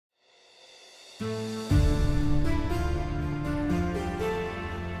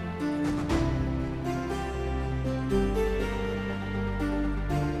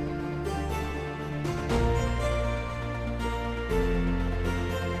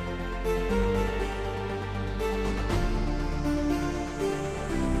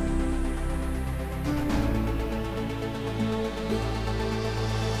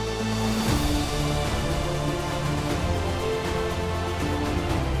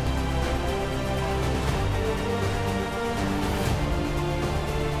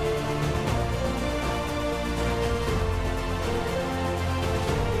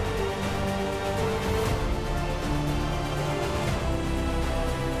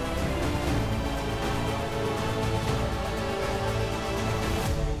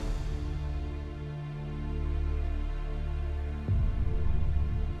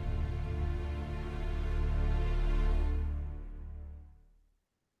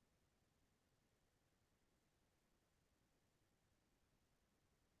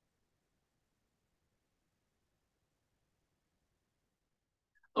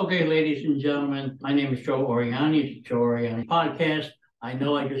Okay, ladies and gentlemen, my name is Joe Oriani. It's the Joe Oriani Podcast. I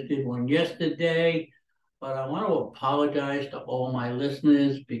know I just did one yesterday, but I want to apologize to all my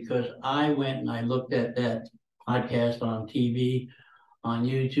listeners because I went and I looked at that podcast on TV, on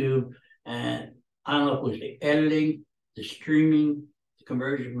YouTube, and I don't know if it was the editing, the streaming, the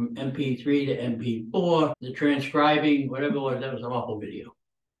conversion from MP3 to MP4, the transcribing, whatever it was, that was an awful video.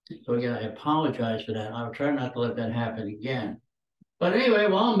 So again, I apologize for that. I'll try not to let that happen again. But anyway,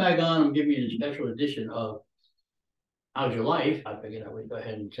 while I'm back on, I'm giving you a special edition of How's Your Life? I figured I would go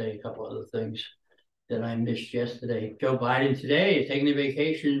ahead and say a couple other things that I missed yesterday. Joe Biden today is taking a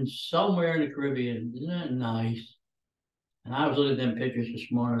vacation somewhere in the Caribbean. Isn't that nice? And I was looking at them pictures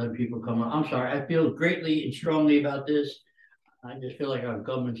this morning of people coming. I'm sorry, I feel greatly and strongly about this. I just feel like our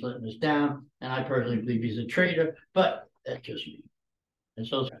government's letting us down. And I personally believe he's a traitor, but that's just me. And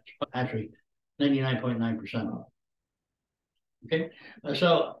so actually 99.9% of it. Okay,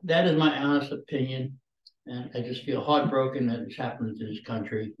 so that is my honest opinion, and I just feel heartbroken that it's happening to this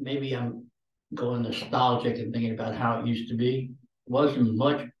country. Maybe I'm going nostalgic and thinking about how it used to be. It wasn't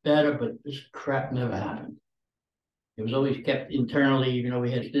much better, but this crap never happened. It was always kept internally, even though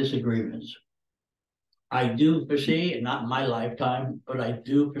we had disagreements. I do foresee, and not in my lifetime, but I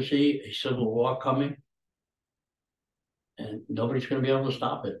do foresee a civil war coming, and nobody's going to be able to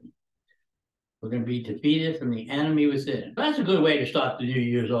stop it. We're going to be defeated from the enemy within. That's a good way to start the New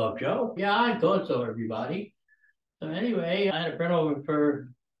Year's off, Joe. Yeah, I thought so, everybody. So anyway, I had a friend over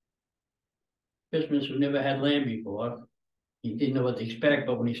for Christmas who never had lamb before. He didn't know what to expect,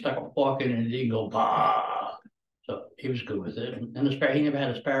 but when he stuck a fork in it, it didn't go bah. So he was good with it. And he never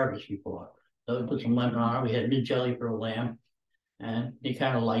had asparagus before. So we put some lemon on it. We had mint jelly for a lamb, and he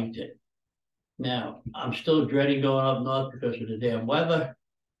kind of liked it. Now, I'm still dreading going up north because of the damn weather,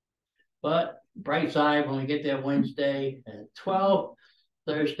 but bright side, when we get there Wednesday at 12,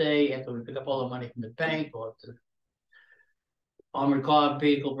 Thursday, after we pick up all the money from the bank or the armored car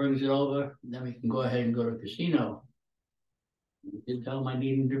vehicle brings it over, then we can go ahead and go to the casino. I did tell them I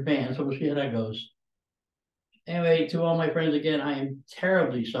need in Japan, so we'll see how that goes. Anyway, to all my friends again, I am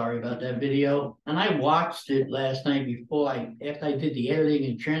terribly sorry about that video. And I watched it last night after I did the editing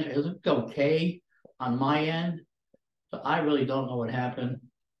and transfer. It looked okay on my end. So I really don't know what happened.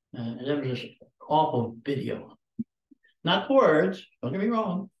 And that was just awful video. Not the words, don't get me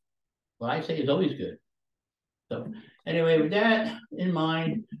wrong. What I say is always good. So anyway, with that in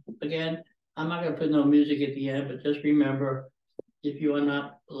mind, again, I'm not going to put no music at the end, but just remember, if you are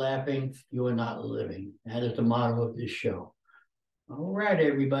not laughing, you are not living. That is the motto of this show. All right,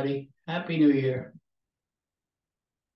 everybody. Happy New Year.